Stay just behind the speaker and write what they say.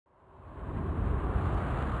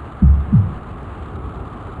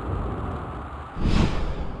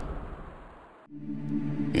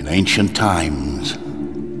ancient times,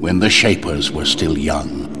 when the Shapers were still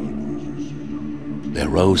young, there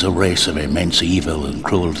rose a race of immense evil and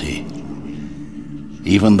cruelty.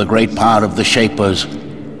 Even the great power of the Shapers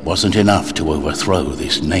wasn't enough to overthrow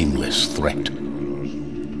this nameless threat.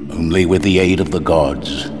 Only with the aid of the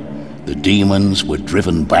gods, the demons were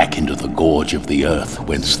driven back into the gorge of the earth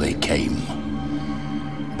whence they came.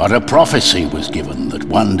 But a prophecy was given that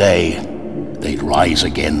one day they'd rise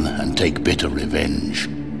again and take bitter revenge.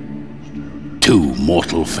 Two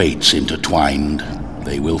mortal fates intertwined,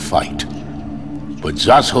 they will fight. But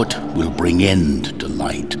Zazhut will bring end to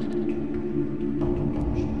light.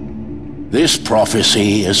 This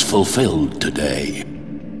prophecy is fulfilled today.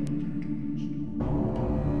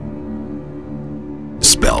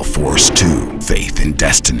 Spellforce 2, Faith and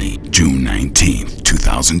Destiny, June 19th,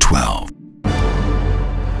 2012.